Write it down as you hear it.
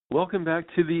Welcome back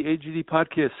to the AGD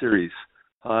podcast series.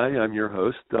 Hi, I'm your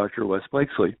host, Dr. Wes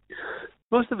Blakesley.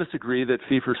 Most of us agree that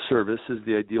fee-for-service is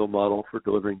the ideal model for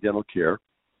delivering dental care,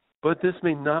 but this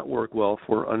may not work well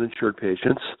for uninsured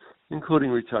patients, including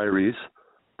retirees,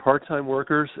 part-time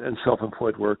workers, and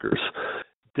self-employed workers.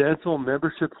 Dental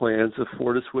membership plans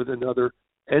afford us with another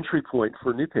entry point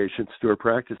for new patients to our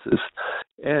practices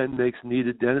and makes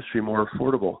needed dentistry more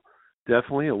affordable.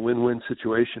 Definitely a win-win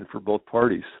situation for both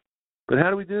parties. But how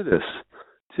do we do this?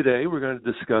 Today, we're going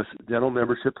to discuss dental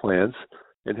membership plans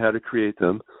and how to create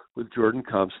them with Jordan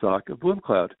Comstock of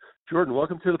BloomCloud. Jordan,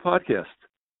 welcome to the podcast.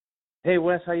 Hey,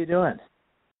 Wes, how you doing?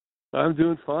 I'm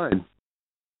doing fine.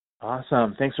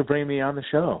 Awesome. Thanks for bringing me on the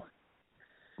show.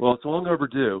 Well, it's long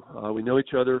overdue. We know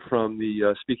each other from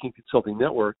the Speaking Consulting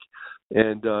Network,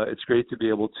 and it's great to be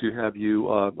able to have you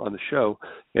on the show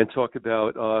and talk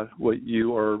about what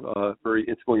you are very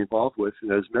intimately involved with, and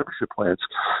that is membership plans.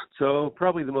 So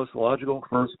probably the most logical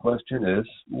first question is,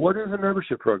 what is a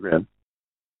membership program?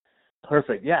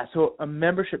 Perfect. Yeah, so a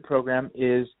membership program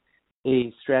is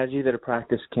a strategy that a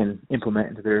practice can implement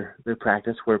into their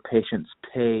practice where patients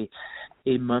pay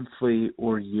a monthly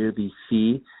or yearly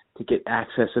fee to get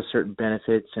access to certain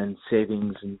benefits and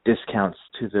savings and discounts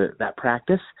to that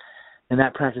practice. And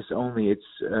that practice only,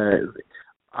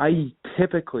 I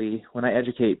typically, when I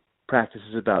educate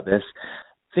practices about this,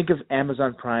 think of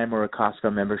Amazon Prime or a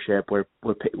Costco membership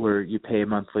where you pay a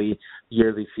monthly,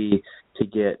 yearly fee to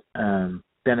get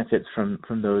benefits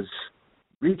from those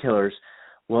retailers.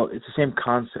 Well, it's the same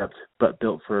concept, but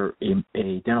built for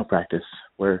a dental practice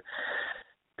where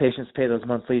patients pay those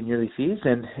monthly and yearly fees,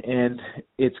 and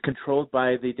it's controlled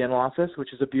by the dental office,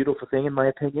 which is a beautiful thing in my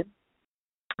opinion.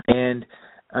 And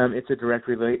it's a direct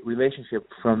relationship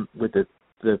with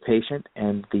the patient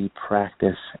and the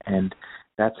practice, and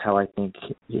that's how I think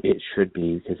it should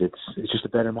be, because it's just a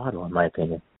better model in my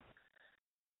opinion.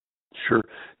 Sure.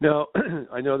 Now,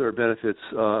 I know there are benefits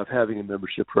of having a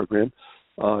membership program,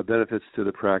 benefits to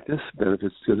the practice,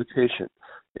 benefits to the patient.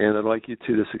 And I'd like you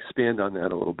to just expand on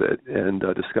that a little bit and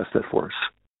discuss that for us.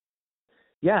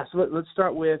 Yeah, so let's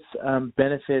start with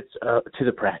benefits to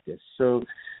the practice. So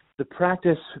the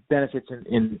practice benefits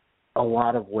in a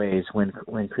lot of ways when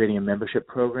creating a membership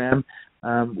program.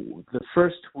 The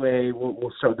first way,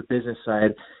 we'll start with the business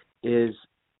side, is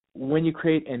when you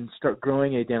create and start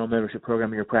growing a dental membership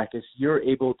program in your practice, you're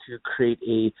able to create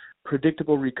a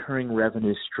predictable recurring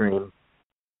revenue stream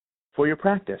for your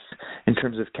practice in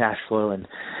terms of cash flow, and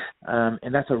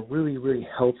that's a really, really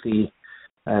healthy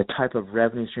type of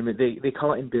revenue stream. They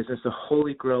call it in business the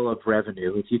holy grail of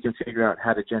revenue. If you can figure out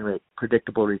how to generate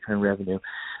predictable recurring revenue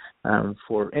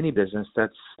for any business,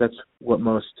 that's what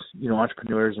most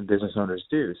entrepreneurs and business owners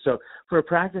do. So for a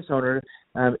practice owner,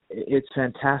 it's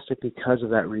fantastic because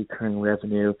of that recurring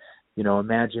revenue.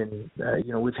 Imagine I've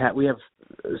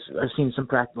seen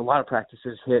a lot of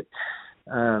practices hit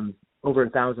over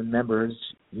 1,000 members,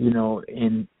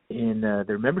 in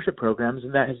their membership programs,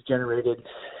 and that has generated,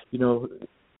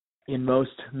 in most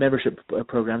membership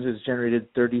programs, it's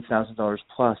generated $30,000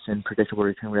 plus in predictable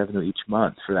recurring revenue each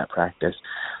month for that practice.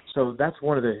 So that's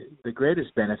one of the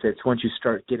greatest benefits once you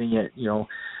start getting it,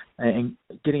 and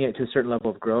getting it to a certain level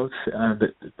of growth.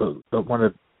 But one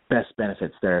of the best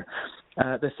benefits there.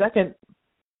 The second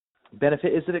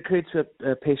benefit is that it creates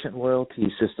a patient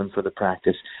loyalty system for the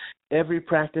practice. Every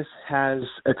practice has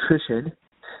attrition,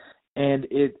 and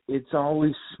it's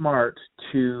always smart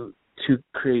to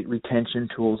create retention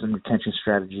tools and retention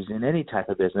strategies in any type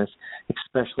of business,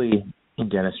 especially in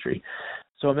dentistry.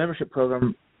 So a membership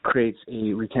program creates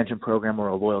a retention program or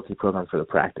a loyalty program for the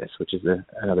practice, which is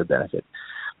another benefit.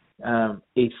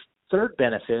 A third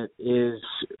benefit is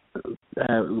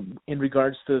in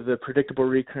regards to the predictable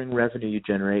recurring revenue you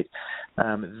generate.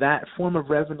 That form of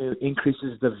revenue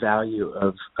increases the value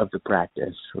of the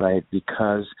practice, right?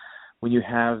 Because when you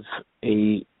have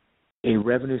a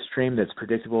revenue stream that's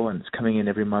predictable and it's coming in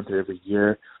every month or every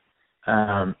year,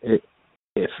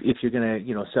 if you're going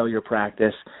to sell your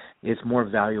practice, it's more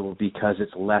valuable because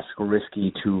it's less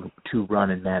risky to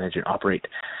run and manage and operate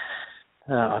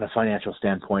on a financial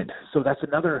standpoint. So that's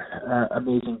another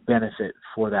amazing benefit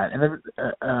for that. And then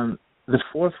the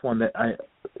fourth one that I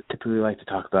typically like to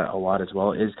talk about a lot as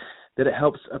well is that it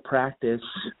helps a practice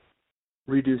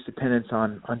reduce dependence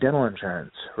on dental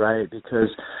insurance, right? Because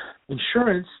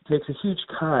insurance takes a huge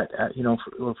cut,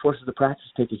 forces the practice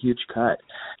to take a huge cut.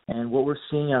 And what we're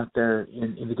seeing out there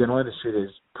in the dental industry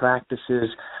is practices,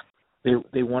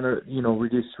 they want to,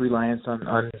 reduce reliance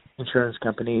on insurance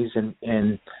companies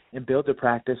and build their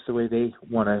practice the way they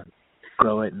want to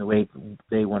grow it and the way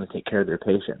they want to take care of their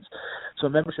patients. So a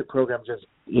membership program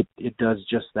it does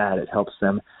just that. It helps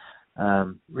them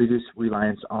reduce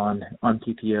reliance on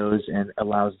PPOs, and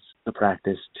allows the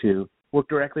practice to work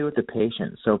directly with the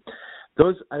patient. So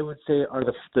those, I would say, are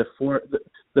the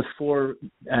four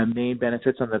main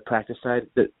benefits on the practice side.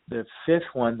 The fifth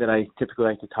one that I typically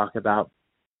like to talk about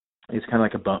is kind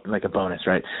of like a bonus,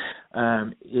 right?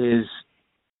 Is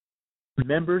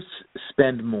members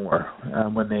spend more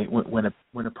when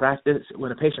a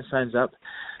patient signs up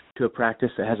to a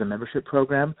practice that has a membership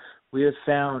program. We have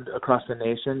found across the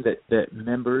nation that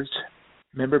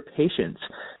member patients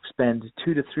spend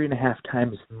 2 to 3.5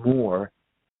 times more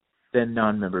than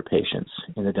non-member patients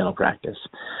in the dental practice.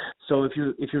 So if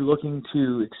you're looking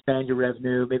to expand your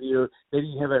revenue, maybe you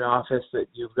have an office that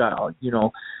you've got,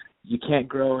 you can't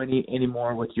grow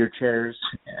anymore with your chairs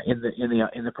in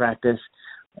the practice,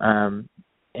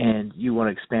 and you want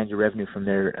to expand your revenue from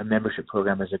there. A membership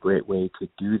program is a great way to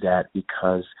do that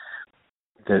because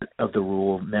of the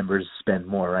rule, members spend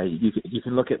more, right? You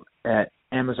can look at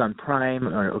Amazon Prime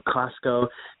or Costco.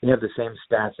 They have the same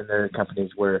stats in their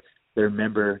companies where their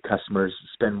member customers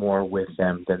spend more with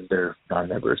them than their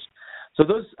non-members. So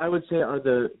those, I would say, are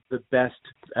the best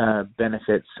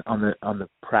benefits on the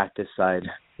practice side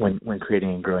when creating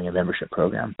and growing a membership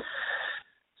program.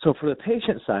 So for the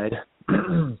patient side,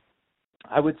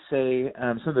 I would say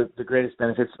some of the greatest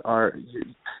benefits are,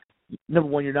 number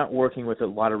one, you're not working with a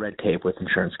lot of red tape with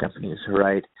insurance companies,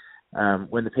 right?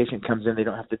 When the patient comes in, they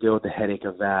don't have to deal with the headache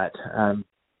of that.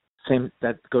 Same,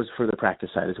 that goes for the practice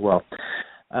side as well.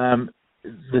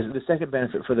 The second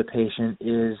benefit for the patient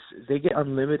is they get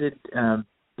unlimited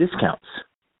discounts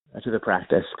to the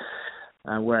practice.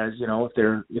 Whereas,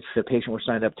 if the patient were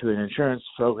signed up to an insurance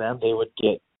program, they would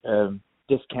get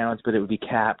discounts, but it would be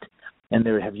capped, and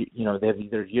they would have, they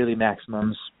have their yearly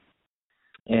maximums.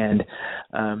 And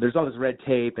there's all this red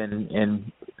tape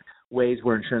and ways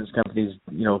where insurance companies,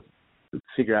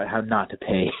 figure out how not to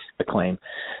pay a claim.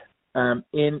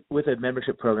 With a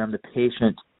membership program, the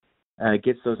patient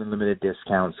gets those unlimited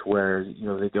discounts where,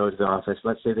 they go to the office.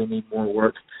 Let's say they need more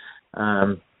work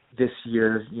this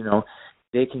year,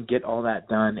 they can get all that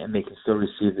done and they can still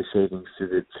receive the savings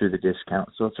through the discount.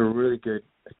 So it's a really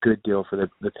good deal for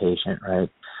the patient, right?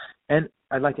 And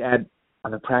I'd like to add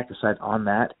on the practice side on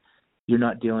that, you're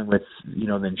not dealing with,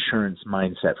 the insurance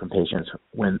mindset from patients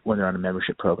when they're on a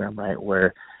membership program, right?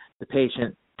 Where the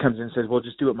patient comes in and says, well,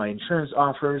 just do what my insurance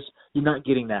offers. You're not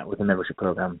getting that with a membership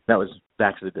program. That was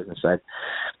back to the business side.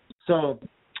 So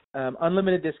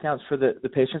unlimited discounts for the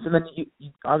patients. And then you,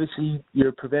 obviously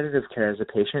your preventative care as a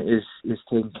patient is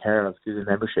taken care of through the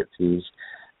membership fees.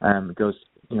 It goes,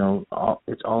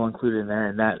 it's all included in there.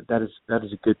 And that is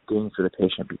a good thing for the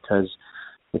patient because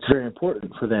it's very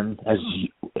important for them, as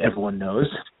everyone knows,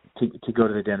 to go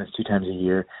to the dentist 2 times a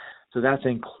year. So that's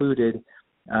included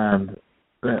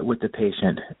with the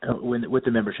patient, with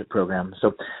the membership program.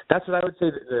 So that's what I would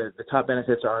say the top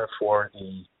benefits are for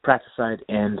the practice side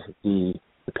and the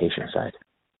patient side.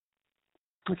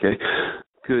 Okay,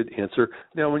 good answer.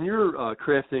 Now, when you're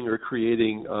crafting or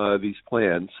creating these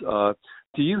plans,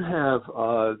 do you have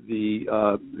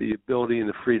the ability and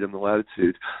the freedom, the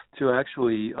latitude to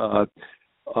actually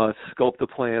sculpt the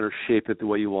plan or shape it the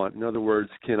way you want? In other words,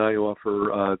 can I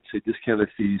offer, say, discounted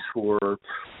fees for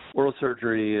oral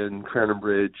surgery and crown and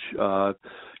bridge?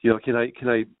 Can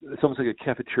I? It's almost like a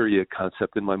cafeteria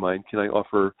concept in my mind. Can I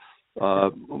offer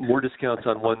more discounts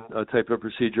on one type of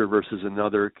procedure versus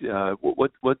another?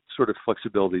 What sort of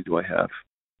flexibility do I have?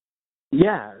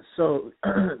 Yeah. So,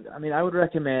 I would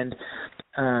recommend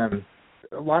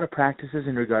a lot of practices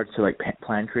in regards to like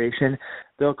plan creation.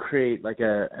 They'll create like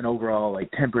an overall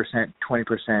like 10%,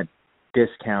 20%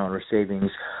 discount or savings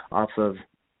off of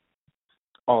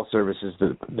all services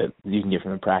that you can get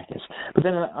from the practice. But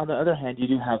then on the other hand, you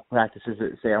do have practices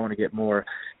that say, I want to get more,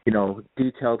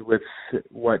 detailed with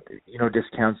what,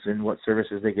 discounts and what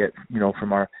services they get,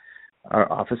 from our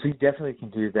office. So you definitely can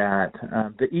do that.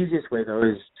 The easiest way though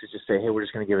is to just say, hey, we're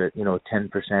just going to give it,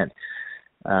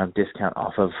 10% discount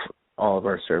off of all of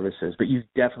our services. But you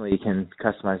definitely can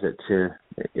customize it to,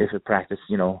 if a practice,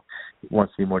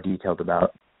 wants to be more detailed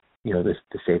about, the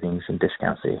savings and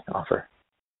discounts they offer.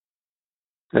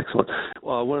 Excellent.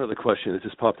 One other question that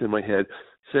just popped in my head.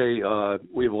 Say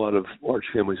we have a lot of large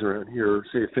families around here.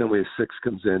 Say a family of 6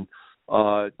 comes in.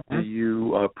 Do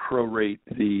you prorate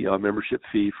the membership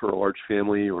fee for a large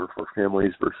family or for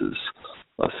families versus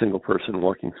a single person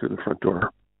walking through the front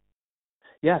door?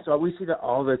 Yeah, so we see that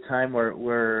all the time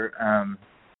where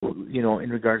in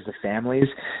regards to families,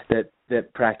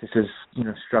 that practices,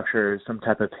 structure some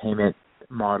type of payment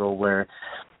model where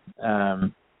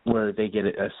they get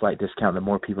a slight discount the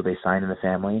more people they sign in the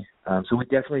family. So we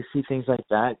definitely see things like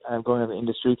that going on in the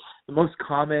industry. The most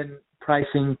common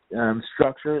pricing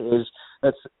structure is,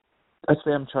 let's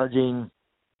say I'm charging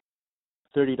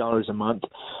 $30 a month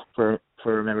for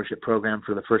a membership program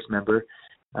for the first member.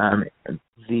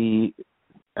 The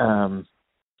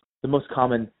most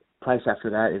common price after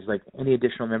that is like any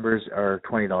additional members are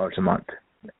 $20 a month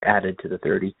added to the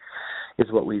 30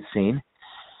 is what we've seen,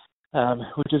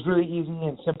 which is really easy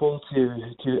and simple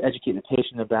to educate the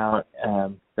patient about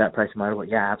that pricing model. But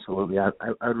yeah, absolutely. I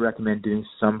would recommend doing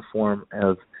some form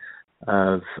of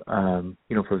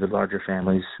for the larger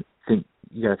families. You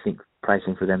got to think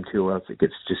pricing for them too, or else it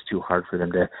gets just too hard for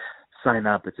them to sign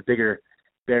up. It's a bigger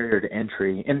barrier to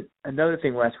entry. And another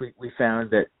thing, Wes, we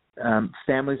found that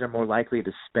families are more likely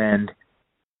to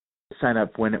sign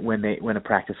up when a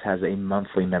practice has a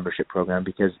monthly membership program,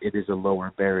 because it is a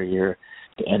lower barrier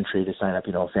to entry to sign up.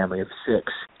 A family of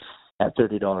 6 at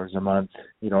 $30 a month,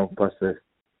 plus the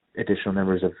additional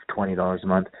members of $20 a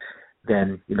month,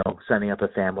 than signing up a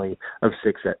family of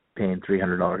 6 at paying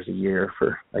 $300 a year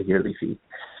for a yearly fee.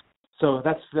 So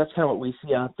that's kind of what we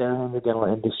see out there in the dental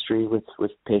industry with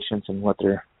patients and what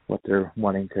they're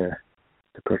wanting to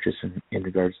purchase in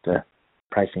regards to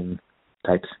pricing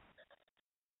types.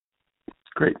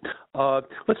 Great.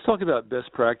 Let's talk about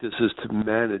best practices to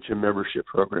manage a membership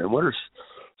program. What are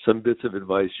some bits of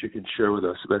advice you can share with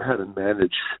us about how to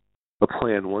manage a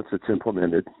plan once it's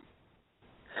implemented?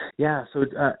 Yeah, so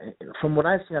from what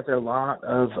I've seen out there, a lot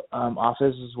of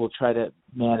offices will try to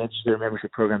manage their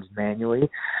membership programs manually,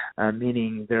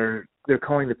 meaning they're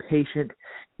calling the patient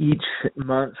each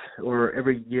month or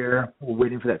every year,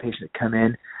 waiting for that patient to come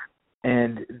in,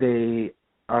 and they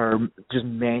are just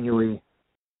manually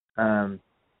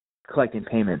collecting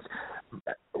payments.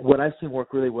 What I've seen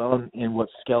work really well and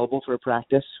what's scalable for a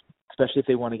practice, especially if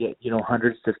they want to get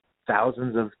hundreds to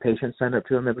thousands of patients signed up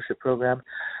to a membership program,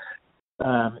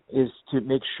 is to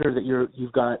make sure that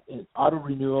you've got an auto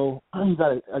renewal. You've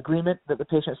got an agreement that the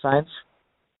patient signs,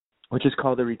 which is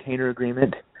called a retainer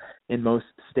agreement in most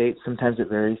states. Sometimes it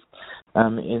varies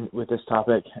with this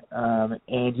topic,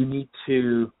 and you need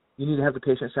to have the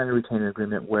patient sign a retainer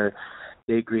agreement where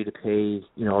they agree to pay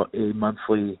a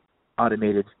monthly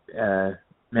automated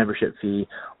membership fee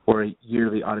or a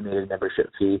yearly automated membership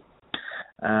fee,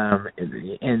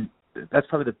 and that's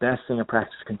probably the best thing a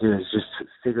practice can do, is just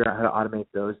figure out how to automate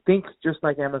those. Think just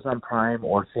like Amazon Prime,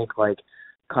 or think like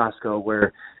Costco,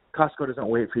 where Costco doesn't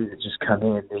wait for you to just come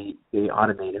in. They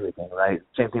automate everything, right?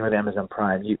 Same thing with Amazon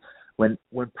Prime. When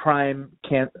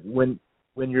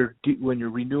your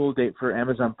renewal date for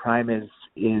Amazon Prime is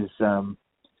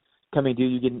coming due,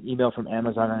 you get an email from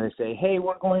Amazon and they say, hey,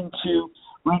 we're going to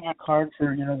run your card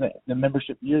for the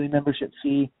yearly membership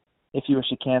fee. If you wish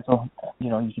to cancel, you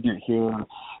can do it here.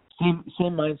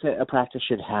 Same mindset a practice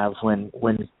should have when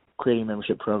creating a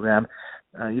membership program.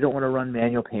 You don't want to run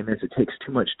manual payments. It takes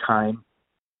too much time,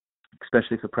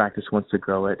 especially if a practice wants to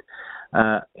grow it.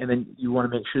 And then you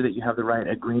want to make sure that you have the right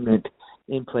agreement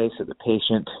in place that the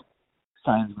patient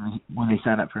signs when they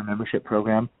sign up for a membership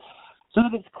program, so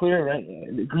that it's clear, right?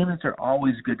 Agreements are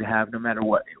always good to have, no matter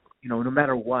what,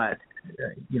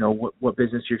 what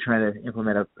business you're trying to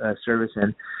implement a service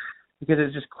in, because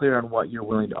it's just clear on what you're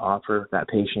willing to offer that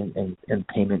patient and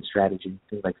payment strategy and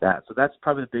things like that. So that's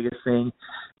probably the biggest thing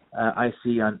I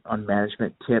see on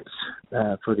management tips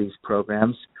for these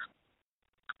programs.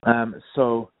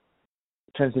 So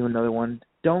trying to think of another one.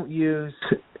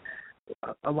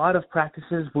 A lot of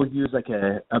practices will use like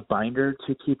a binder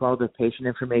to keep all the patient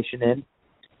information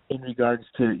in regards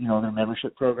to their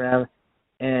membership program,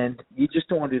 and you just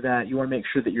don't want to do that. You want to make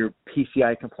sure that you're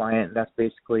PCI compliant. That's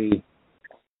basically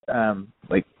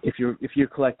like if you're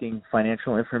collecting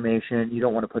financial information, you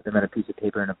don't want to put them on a piece of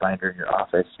paper in a binder in your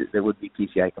office. They would be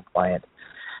PCI compliant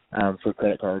for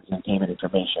credit cards and payment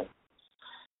information.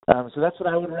 So that's what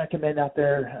I would recommend out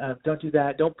there. Don't do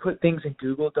that. Don't put things in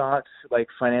Google Docs like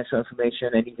financial information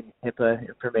and even HIPAA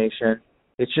information.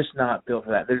 It's just not built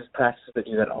for that. There's practices that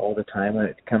do that all the time when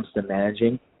it comes to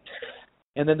managing.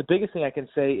 And then the biggest thing I can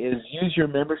say is use your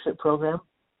membership program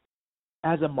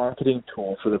as a marketing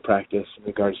tool for the practice in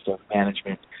regards to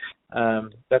management.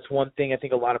 That's one thing I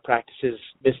think a lot of practices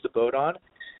miss the boat on.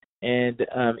 And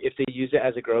if they use it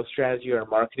as a growth strategy or a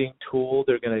marketing tool,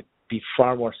 they're going to be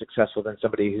far more successful than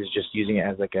somebody who's just using it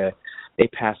as like a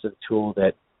passive tool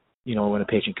that, when a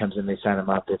patient comes in, they sign them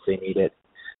up if they need it.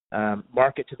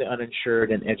 Market to the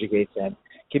uninsured and educate them.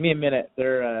 Give me a minute.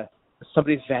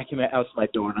 Somebody's vacuuming out my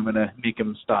door, and I'm going to make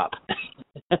them stop.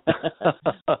 I'm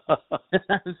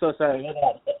so sorry.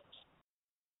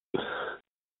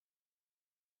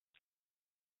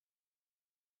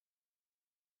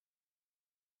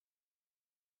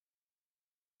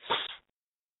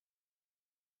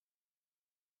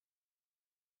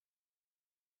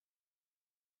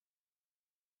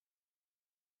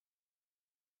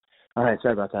 All right,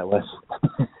 sorry about that, Wes.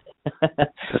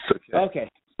 That's okay. Okay.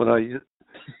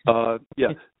 Yeah.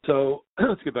 So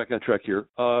let's get back on track here.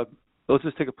 Let's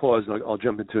just take a pause, and I'll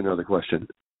jump into another question.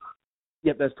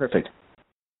 Yep, that's perfect.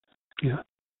 Yeah.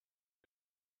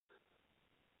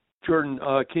 Jordan,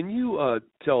 can you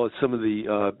tell us some of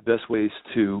the best ways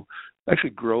to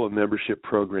actually grow a membership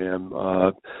program?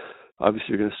 Obviously,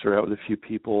 you're going to start out with a few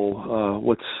people.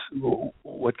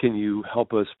 What can you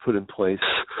help us put in place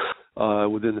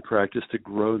within the practice to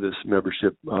grow this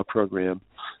membership program?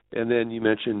 And then you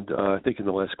mentioned, I think in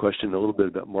the last question, a little bit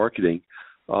about marketing.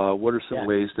 What are some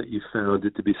ways that you found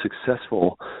it to be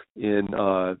successful in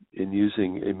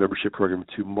using a membership program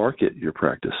to market your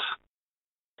practice?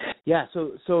 Yeah,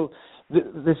 so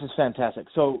this is fantastic.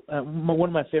 So one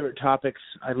of my favorite topics,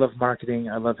 I love marketing.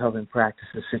 I love helping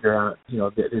practices figure out,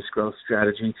 this growth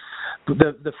strategy.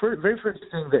 The very first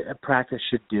thing that a practice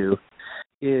should do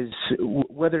is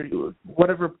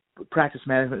whatever practice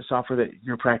management software that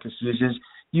your practice uses,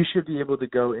 you should be able to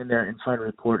go in there and find a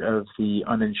report of the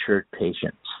uninsured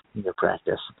patients in your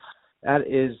practice. That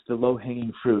is the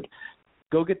low-hanging fruit.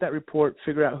 Go get that report,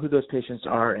 figure out who those patients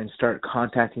are, and start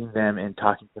contacting them and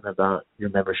talking to them about your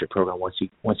membership program once you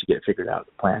get it figured out,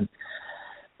 the plan.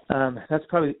 That's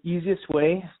probably the easiest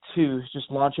way to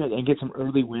just launch it and get some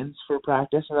early wins for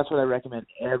practice, and that's what I recommend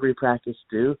every practice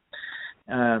do.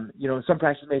 Some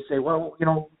practices may say, well,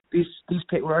 we're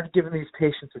already giving these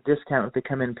patients a discount if they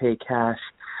come in and pay cash.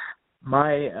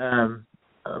 I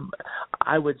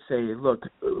would say, look,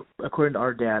 according to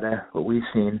our data, what we've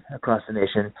seen across the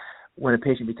nation, when a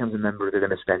patient becomes a member, they're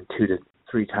going to spend 2 to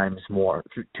 3 times more,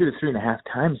 2 to 3.5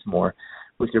 times more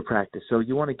with your practice. So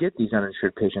you want to get these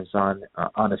uninsured patients on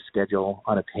a schedule,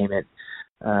 on a payment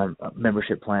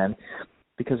membership plan,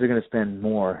 because they're going to spend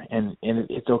more, and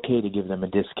it's okay to give them a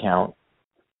discount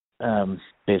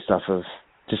based off of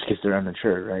just because they're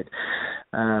uninsured,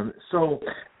 right? So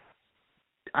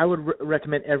I would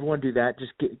recommend everyone do that.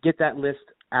 Just get that list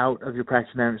out of your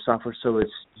practice management software so it's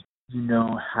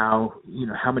how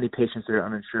many patients are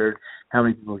uninsured, how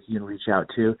many people you can reach out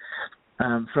to.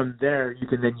 From there, you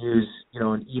can then use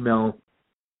an email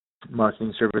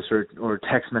marketing service or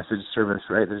text message service,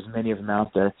 right? There's many of them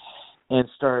out there, and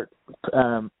start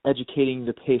educating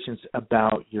the patients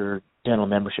about your dental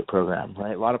membership program,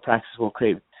 right? A lot of practices will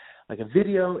create like a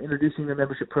video introducing their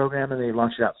membership program, and they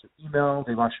launch it out through email.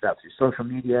 They launch it out through social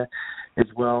media as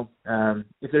well.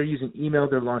 If they're using email,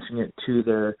 they're launching it to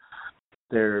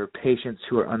their patients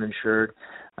who are uninsured.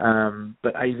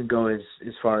 But I even go as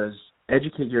far as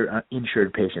educate your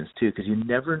insured patients too, because you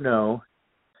never know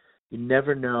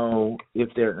if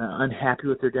they're unhappy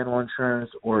with their dental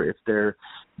insurance, or if they're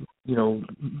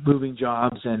moving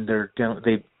jobs and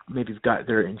they maybe got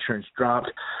their insurance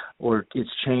dropped, or it's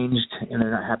changed and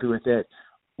they're not happy with it,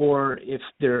 or if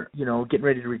they're getting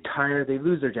ready to retire, they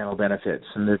lose their dental benefits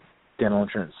and their dental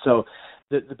insurance. So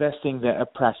the best thing that a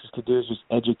practice could do is just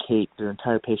educate their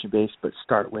entire patient base, but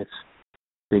start with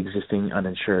the existing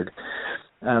uninsured.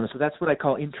 So that's what I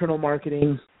call internal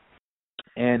marketing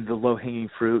and the low-hanging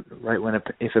fruit, right,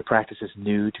 if a practice is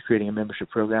new to creating a membership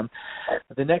program.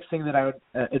 The next thing that I would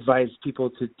advise people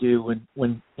to do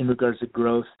when in regards to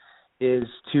growth is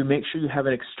to make sure you have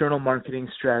an external marketing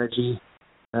strategy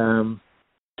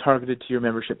targeted to your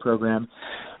membership program,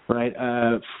 right?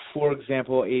 For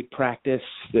example, a practice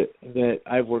that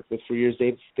I've worked with for years,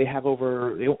 they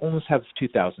almost have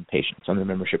 2,000 patients on their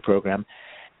membership program.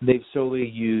 They've solely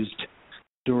used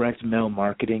direct mail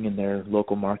marketing in their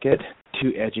local market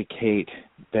to educate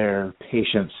their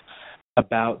patients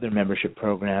about their membership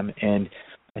program. And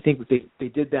I think they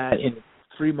did that in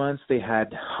 3 months. They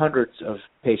had hundreds of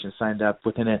patients signed up.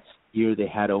 Within a year, they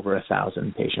had over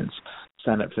 1,000 patients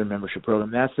sign up for their membership program.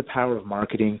 That's the power of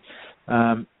marketing.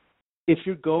 If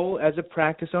your goal as a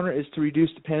practice owner is to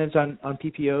reduce dependence on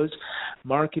PPOs,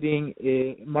 marketing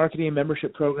a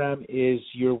membership program is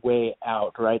your way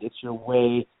out, right? It's your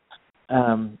way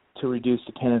to reduce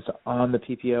dependence on the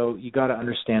PPO. You got to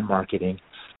understand marketing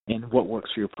and what works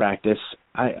for your practice.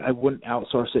 I wouldn't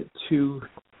outsource it to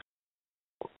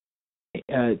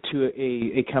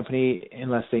a company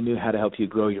unless they knew how to help you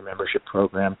grow your membership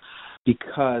program,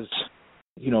 because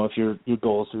if your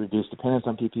goal is to reduce dependence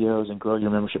on PPOs and grow your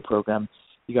membership program,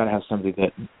 you got to have somebody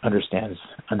that understands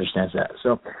that.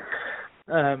 So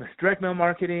direct mail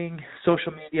marketing,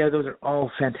 social media, those are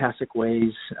all fantastic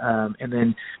ways. And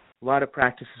then a lot of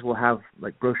practices will have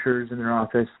like brochures in their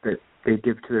office that they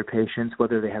give to their patients,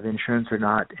 whether they have insurance or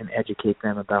not, and educate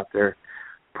them about their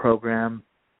program.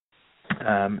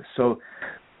 So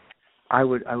I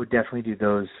would definitely do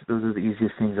those. Those are the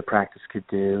easiest things a practice could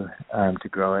do to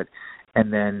grow it.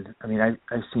 And then, I mean,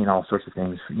 I've seen all sorts of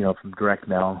things, from direct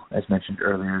mail, as mentioned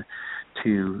earlier,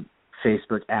 to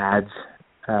Facebook ads,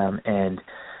 and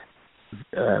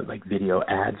like video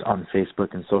ads on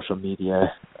Facebook and social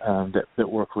media that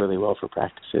work really well for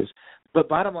practices. But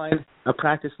bottom line, a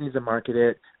practice needs to market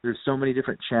it. There's so many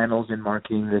different channels in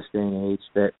marketing this day and age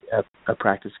that a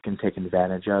practice can take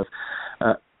advantage of.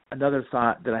 Another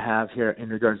thought that I have here in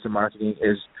regards to marketing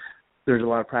is there's a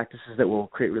lot of practices that will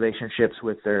create relationships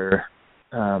with their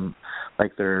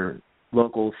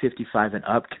local 55 and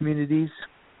up communities,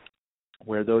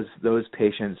 where those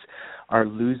patients are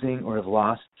losing or have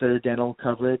lost their dental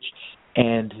coverage,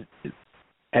 and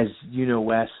as you know,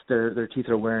 Wes, their teeth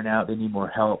are wearing out. They need more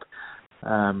help,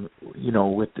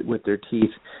 with their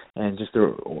teeth and just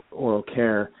their oral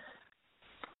care.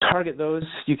 Target those.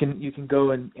 You can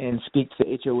go and speak to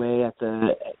the HOA at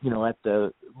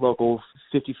the local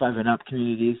 55 and up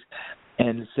communities,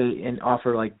 and say and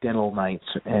offer like dental nights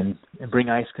and bring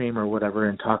ice cream or whatever,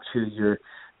 and talk to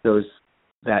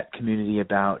that community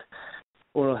about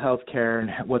oral health care and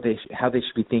how they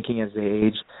should be thinking as they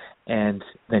age, and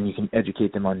then you can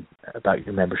educate them about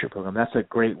your membership program. That's a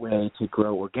great way to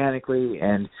grow organically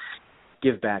and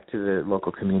give back to the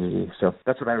local community. So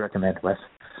that's what I recommend, Wes.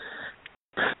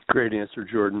 Great answer,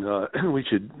 Jordan. We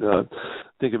should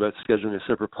think about scheduling a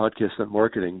separate podcast on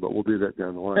marketing, but we'll do that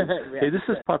down the line. Yeah. Hey, this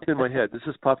has popped in my head. This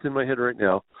has popped in my head right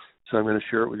now, so I'm going to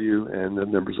share it with you and the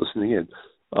members listening in.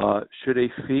 Should a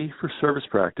fee-for-service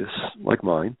practice like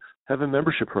mine have a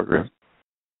membership program?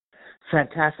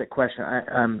 Fantastic question.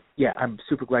 I'm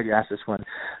super glad you asked this one.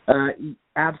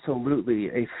 Absolutely.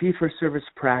 A fee-for-service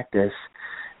practice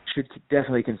should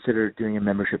definitely consider doing a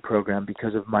membership program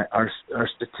because of our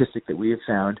statistic that we have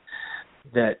found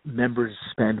that members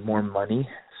spend more money.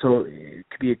 So it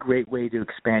could be a great way to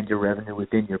expand your revenue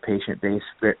within your patient base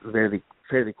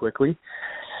fairly quickly,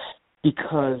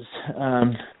 because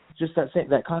just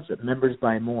that concept, members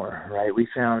buy more, right? We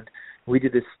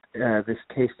did this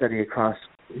case study across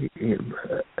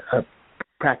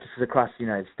practices across the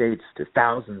United States to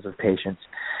thousands of patients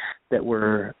that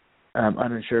were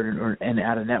uninsured and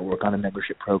out of network on a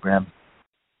membership program.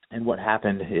 And what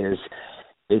happened is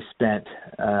they spent,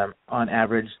 on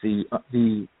average, the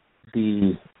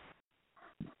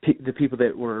people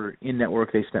that were in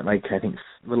network, they spent a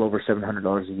little over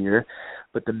 $700 a year,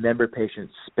 but the member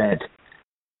patients spent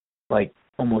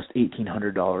almost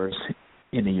 $1,800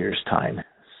 in a year's time.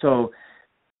 So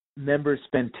members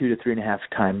spend 2 to 3.5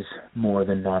 times more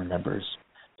than non-members.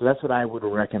 So that's what I would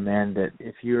recommend, that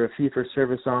if you're a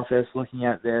fee-for-service office looking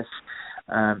at this,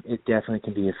 it definitely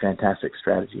can be a fantastic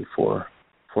strategy for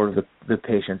the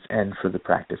patients and for the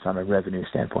practice on a revenue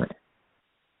standpoint.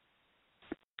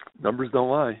 Numbers don't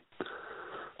lie.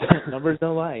 Numbers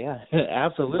don't lie, yeah.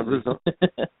 Absolutely.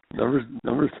 Numbers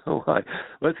don't lie.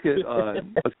 Let's get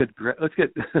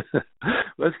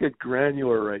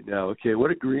granular right now. Okay,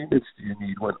 what agreements do you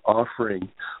need when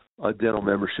offering a dental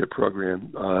membership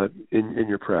program in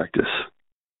your practice?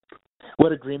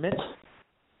 What agreements?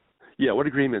 Yeah, what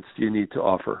agreements do you need to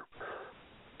offer?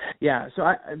 Yeah, so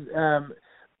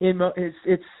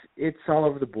it's all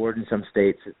over the board in some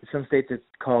states. Some states it's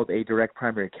called a direct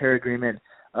primary care agreement.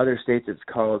 Other states it's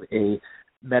called a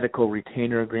medical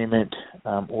retainer agreement,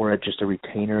 or just a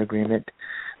retainer agreement.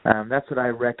 That's what I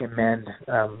recommend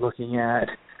looking at.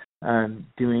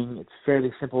 Doing. It's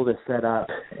fairly simple to set up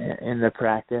in the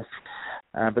practice,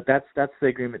 but that's the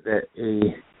agreement that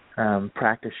a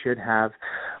practice should have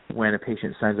when a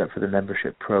patient signs up for the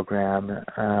membership program.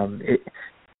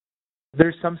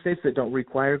 There's some states that don't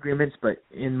require agreements, but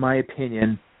in my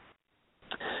opinion,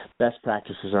 best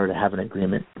practices are to have an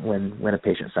agreement when a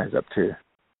patient signs up to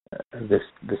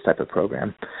this type of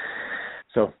program.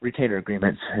 So retainer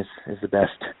agreements is the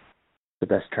best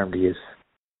term to use.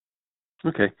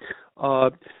 Okay.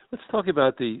 Let's talk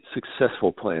about the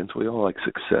successful plans. We all like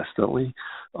success, don't we?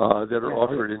 That are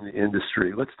offered in the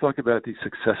industry. Let's talk about these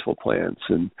successful plans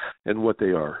and what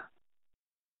they are.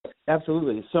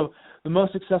 Absolutely. So the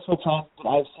most successful plans that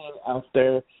I've seen out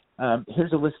there,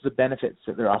 here's a list of the benefits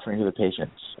that they're offering to the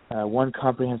patients. 1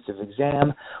 comprehensive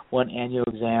exam, 1 annual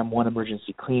exam, 1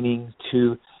 emergency cleaning,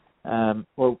 1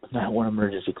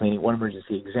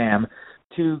 emergency exam,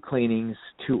 2 cleanings,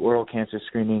 2 oral cancer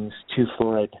screenings, 2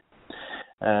 fluoride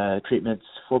treatments,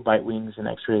 4 bite wings and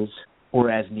x-rays,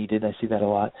 or as needed. I see that a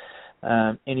lot.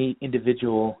 Any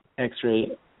individual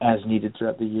x-ray as needed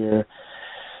throughout the year.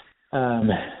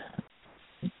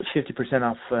 50%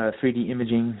 off 3D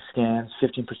imaging scans,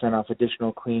 15% off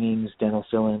additional cleanings, dental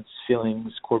fillings,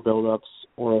 core buildups,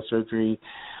 oral surgery,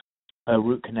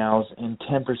 root canals, and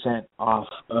 10% off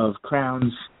of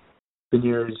crowns,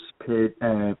 veneers,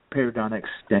 periodontics, orthodontics,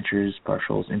 dentures,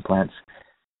 partials, implants.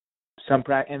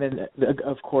 And then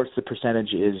of course the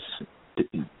percentage is,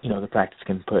 the practice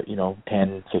can put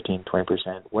 10, 15,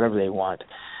 20%, whatever they want.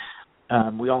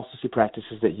 We also see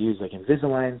practices that use like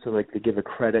Invisalign, so like they give a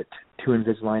credit to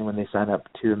Invisalign when they sign up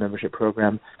to a membership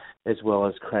program, as well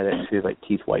as credit to like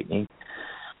teeth whitening.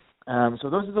 So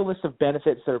those are the list of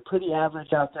benefits that are pretty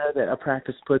average out there that a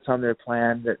practice puts on their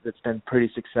plan that's been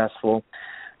pretty successful.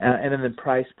 And then the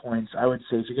price points, I would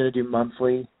say if you're going to do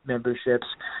monthly memberships,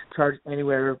 charge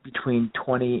anywhere between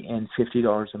 $20 and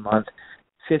 $50 a month.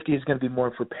 $50 is going to be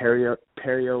more for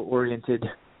perio-oriented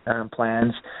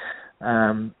plans.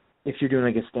 If you're doing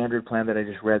like a standard plan that I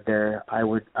just read there, I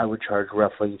would charge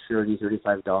roughly $30,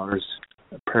 $35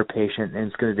 per patient, and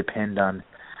it's going to depend on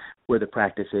where the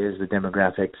practice is, the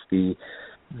demographics, the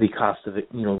cost of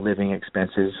living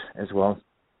expenses as well.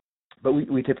 But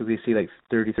we typically see like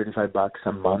 $30, $35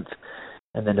 a month,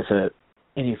 and then for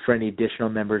any additional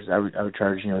members, I would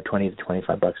charge $20 to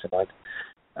 $25 a month.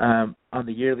 On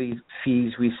the yearly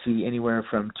fees, we see anywhere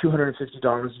from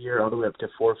 $250 a year all the way up to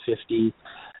 $450.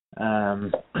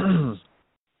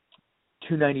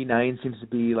 $299 seems to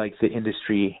be like the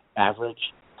industry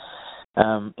average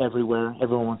everywhere.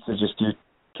 Everyone wants to just do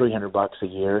 $300 a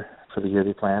year for the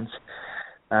yearly plans,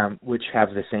 which have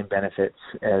the same benefits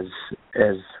as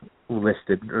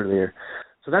listed earlier.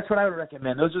 So that's what I would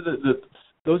recommend. Those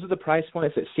are the price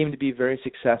points that seem to be very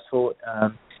successful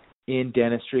in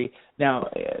dentistry. Now,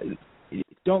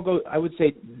 I would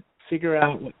say figure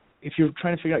out, if you're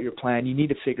trying to figure out your plan, you need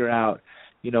to figure out,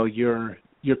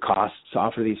 your costs to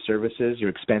offer these services, your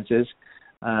expenses.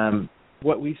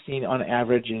 What we've seen on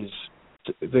average is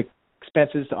the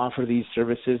expenses to offer these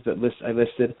services that I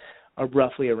listed are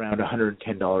roughly around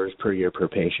 $110 per year per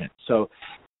patient. So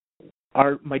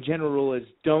my general rule is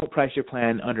don't price your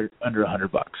plan under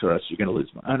 $100, or else you're going to lose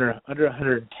money. Under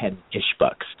 110-ish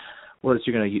bucks, or else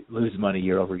you're going to lose money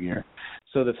year over year.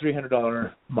 So the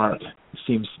 $300 mark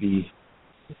seems to be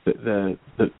the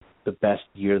best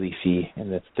yearly fee,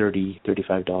 and the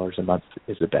 $35 a month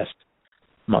is the best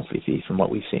monthly fee from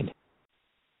what we've seen.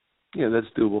 Yeah, that's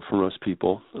doable for most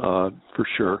people, for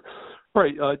sure. All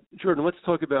right, Jordan, let's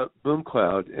talk about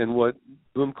BoomCloud and what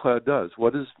BoomCloud does.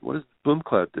 What does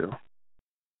BoomCloud do?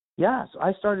 Yeah, so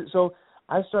I started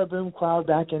BoomCloud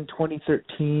back in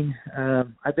 2013.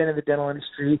 I've been in the dental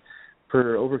industry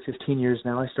for over 15 years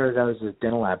now. I started out as a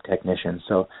dental lab technician,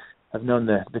 so I've known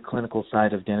the clinical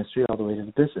side of dentistry all the way to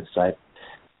the business side.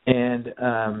 And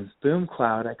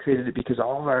BoomCloud, I created it because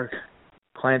all of our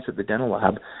clients at the dental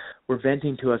lab were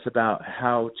venting to us about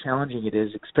how challenging it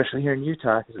is, especially here in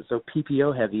Utah because it's so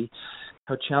PPO heavy,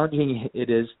 how challenging it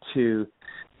is to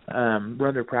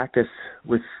run their practice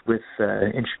with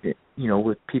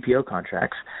PPO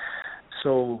contracts.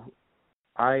 So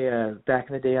I back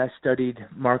in the day I studied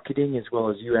marketing as well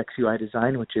as UX UI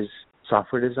design, which is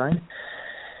software design,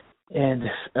 and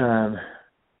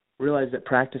realized that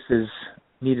practices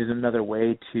needed another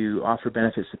way to offer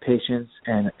benefits to patients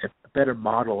and a better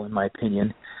model, in my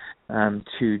opinion,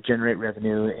 to generate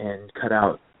revenue and cut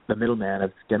out the middleman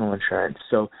of dental insurance.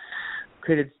 So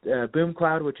created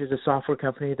BoomCloud, which is a software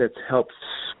company that helps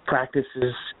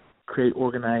practices create,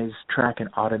 organize, track,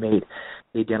 and automate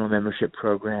a dental membership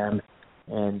program.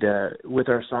 And with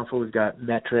our software, we've got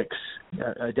metrics,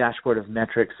 a dashboard of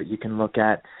metrics that you can look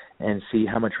at and see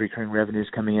how much recurring revenue is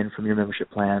coming in from your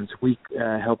membership plans. We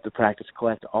help the practice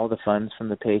collect all the funds from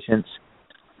the patients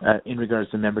in regards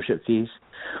to membership fees.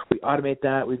 We automate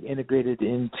that. We've integrated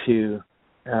into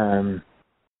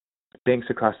banks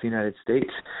across the United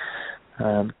States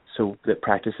so that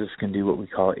practices can do what we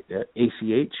call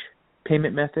ACH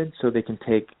payment method, so they can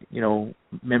take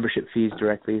membership fees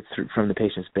directly from the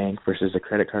patient's bank versus a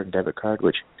credit card and debit card,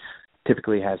 which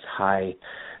typically has high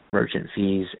merchant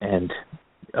fees and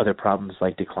other problems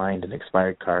like declined and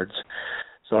expired cards.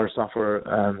 So our software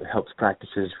helps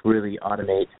practices really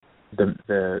automate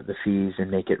the fees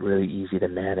and make it really easy to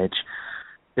manage,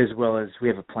 as well as we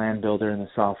have a plan builder in the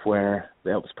software that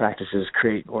helps practices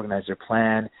create, organize their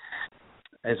plan,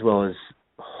 as well as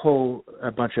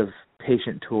a bunch of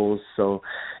patient tools so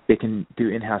they can do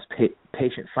in-house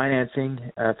patient financing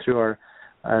through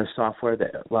our software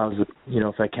that allows,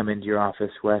 if I come into your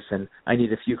office, Wes, and I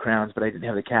need a few crowns but I didn't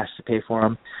have the cash to pay for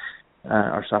them,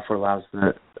 our software allows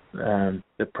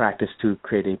the practice to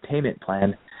create a payment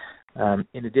plan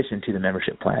in addition to the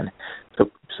membership plan,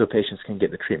 so patients can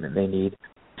get the treatment they need.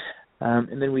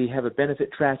 And then we have a benefit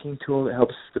tracking tool that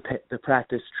helps the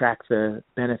practice track the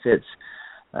benefits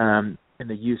and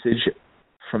the usage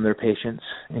from their patients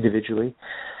individually.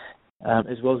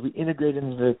 as well as we integrate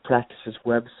into the practice's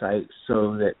website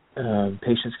so that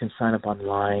patients can sign up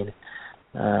online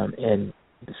and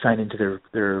sign into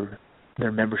their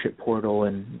membership portal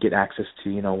and get access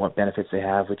to, what benefits they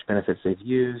have, which benefits they've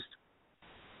used,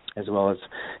 as well as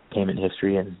payment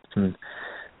history and some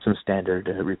standard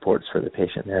reports for the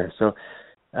patient there. So,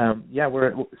 we're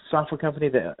a software company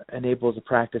that enables a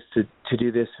practice to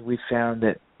do this. We've found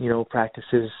that,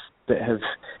 practices that have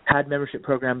had membership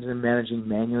programs and managing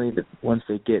manually, that once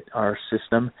they get our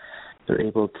system, they're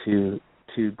able to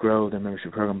grow their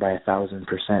membership program by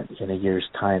 1,000% in a year's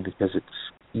time because it's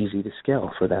easy to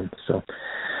scale for them. So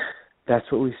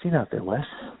that's what we've seen out there, Wes.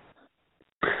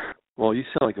 Well, you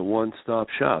sound like a one-stop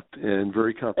shop and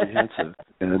very comprehensive,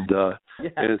 and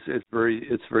it's very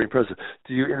impressive.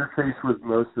 Do you interface with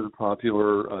most of the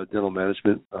popular dental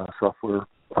management software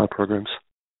programs?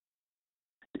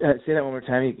 Say that one more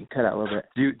time. You cut out a little bit.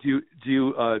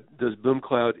 Does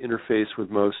BoomCloud interface with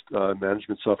most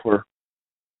management software?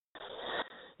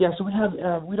 Yeah, so we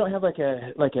don't have like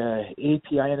a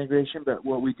API integration, but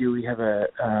what we do, we have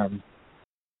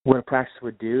what a practice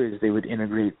would do is they would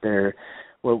integrate they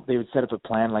would set up a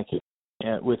plan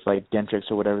with like Dentrix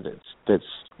or whatever that's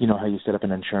how you set up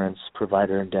an insurance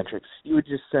provider in Dentrix. You would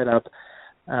just set up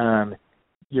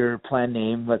your plan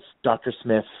name, let's Dr.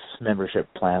 Smith's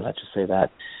membership plan, let's just say that.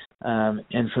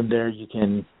 And from there you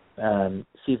can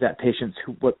see that patient's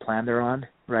what plan they're on,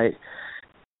 right?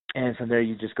 And from there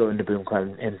you just go into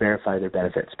BoomCloud and verify their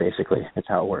benefits, basically. That's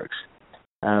how it works.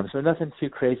 So nothing too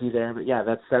crazy there, but yeah,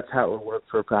 that's how it would work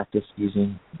for a practice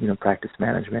using, practice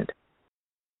management.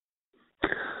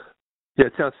 Yeah,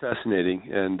 it sounds fascinating,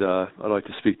 and I'd like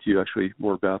to speak to you actually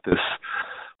more about this.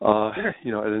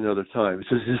 At another time. It's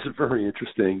just very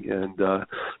interesting, and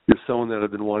you're someone that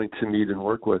I've been wanting to meet and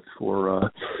work with for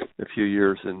a few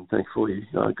years, and thankfully,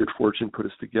 good fortune put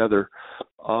us together.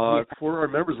 For our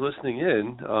members listening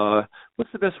in,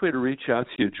 what's the best way to reach out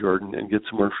to you, Jordan, and get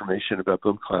some more information about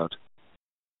BoomCloud?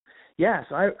 Yeah,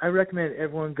 so I recommend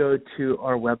everyone go to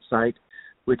our website,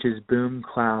 which is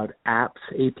BoomCloud Apps,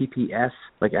 APPS,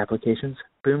 like applications,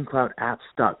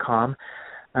 boomcloudapps.com.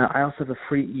 I also have a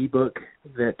free ebook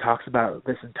that talks about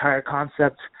this entire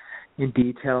concept in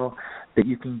detail that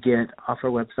you can get off our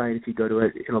website. If you go to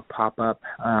it, it'll pop up.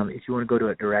 If you want to go to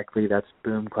it directly, that's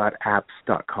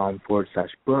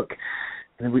boomcloudapps.com/book.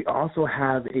 And then we also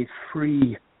have a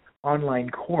free online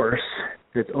course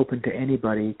that's open to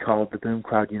anybody called the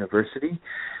BoomCloud University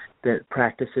that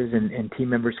practices and team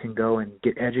members can go and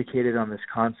get educated on this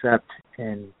concept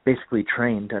and basically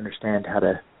trained to understand how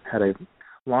to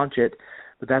launch it.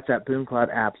 But that's at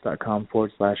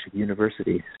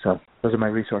boomcloudapps.com/university. So those are my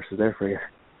resources there for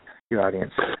your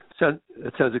audience. That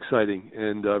sounds exciting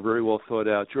and very well thought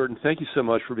out. Jordan, thank you so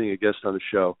much for being a guest on the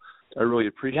show. I really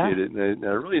appreciate it, and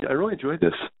I really enjoyed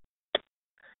this.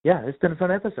 Yeah, it's been a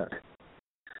fun episode.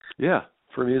 Yeah,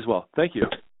 for me as well. Thank you.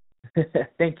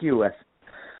 Thank you, Wes.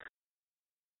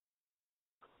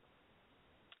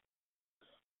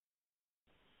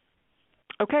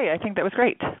 Okay, I think that was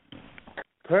great.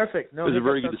 Perfect. No, it was a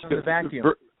very good discussion.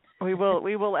 We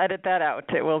will edit that out.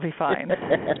 It will be fine.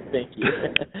 Thank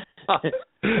you.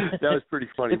 That was pretty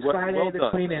funny. It's Friday well the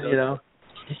done. cleaning, No.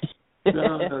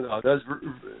 That was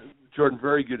Jordan.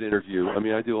 Very good interview. I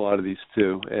mean, I do a lot of these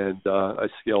too, and I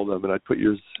scale them, and I put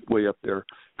yours way up there.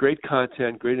 Great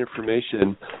content, great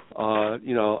information.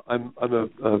 I'm a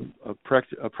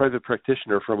private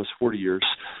practitioner for almost 40 years.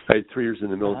 I had 3 years in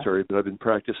the military, but I've been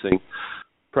practicing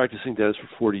dentists for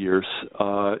 40 years,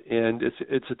 and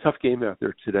it's a tough game out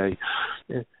there today,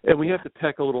 and we have to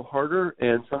peck a little harder,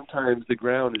 and sometimes the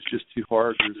ground is just too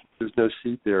hard. There's no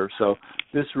seat there, so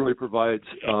this really provides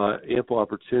ample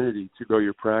opportunity to grow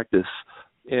your practice,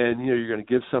 and you're going to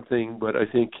give something, but I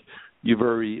think you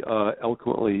very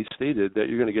eloquently stated that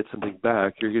you're going to get something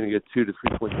back. You're going to get 2 to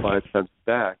 3.5 times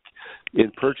back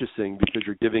in purchasing because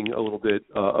you're giving a little bit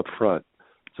up front.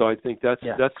 So I think that's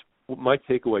my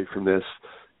takeaway from this.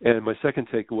 And my second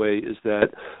takeaway is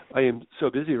that I am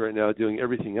so busy right now doing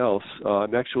everything else.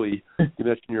 I'm actually, you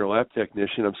mentioned you're a lab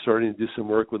technician. I'm starting to do some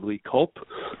work with Lee Culp,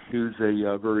 who's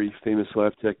a very famous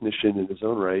lab technician in his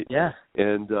own right. Yeah.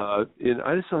 And I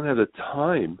just don't have the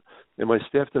time, and my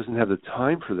staff doesn't have the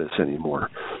time for this anymore.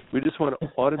 We just want to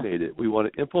automate it. We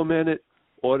want to implement it,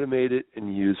 automate it,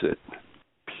 and use it.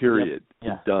 Period.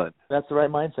 Yep. Yeah. Done. That's the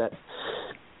right mindset.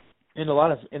 In a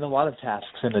lot of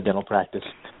tasks in the dental practice.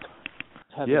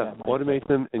 Automate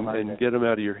them and get them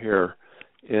out of your hair,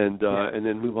 and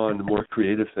then move on to more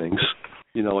creative things,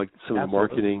 like some of the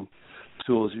marketing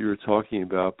tools you were talking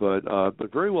about. But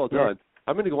very well done.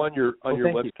 I'm going to go on your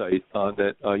website on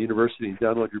that university and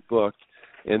download your book.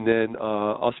 And then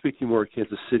I'll speak to you more at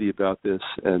Kansas City about this,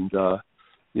 and I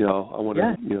want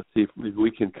to see if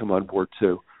we can come on board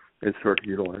too and start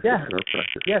utilizing it in our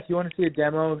practice. Yeah, if you want to see a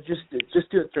demo, just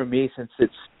do it through me, since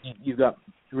you've got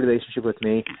a relationship with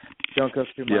me. Don't go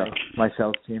through my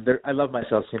sales team. I love my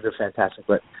sales team; they're fantastic.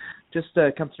 But just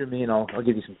come through me, and I'll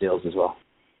give you some deals as well.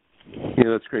 Yeah,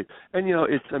 that's great. And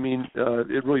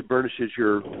it really burnishes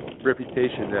your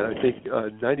reputation. That I think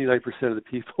 99% of the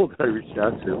people that I reached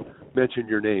out to mentioned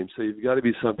your name. So you've got to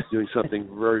be doing something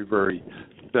very, very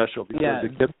special, because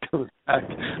it kept coming back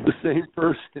the same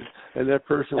person, and that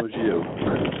person was you.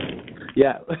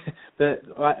 Yeah,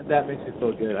 that makes me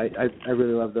feel good. I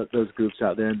really love those groups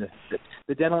out there, and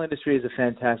the dental industry is a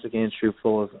fantastic industry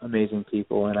full of amazing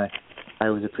people, and I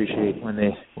always appreciate when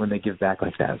they give back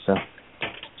like that. So.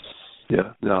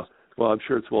 Yeah, no. Well, I'm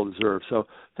sure it's well deserved. So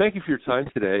thank you for your time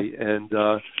today, and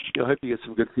I hope you get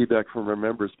some good feedback from our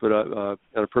members. But on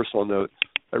a personal note,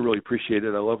 I really appreciate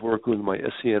it. I love working with my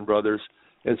SCN brothers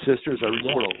and sisters. I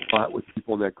report a lot with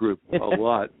people in that group. A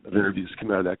lot of interviews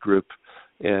come out of that group,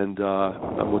 and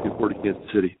I'm looking forward to Kansas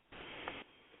City.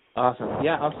 Awesome.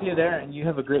 Yeah, I'll see you there, and you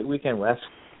have a great weekend, Wes.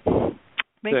 Thanks,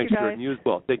 you guys. Jordan. You as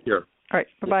well. Take care. All right.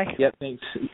 Bye-bye. Yep, thanks.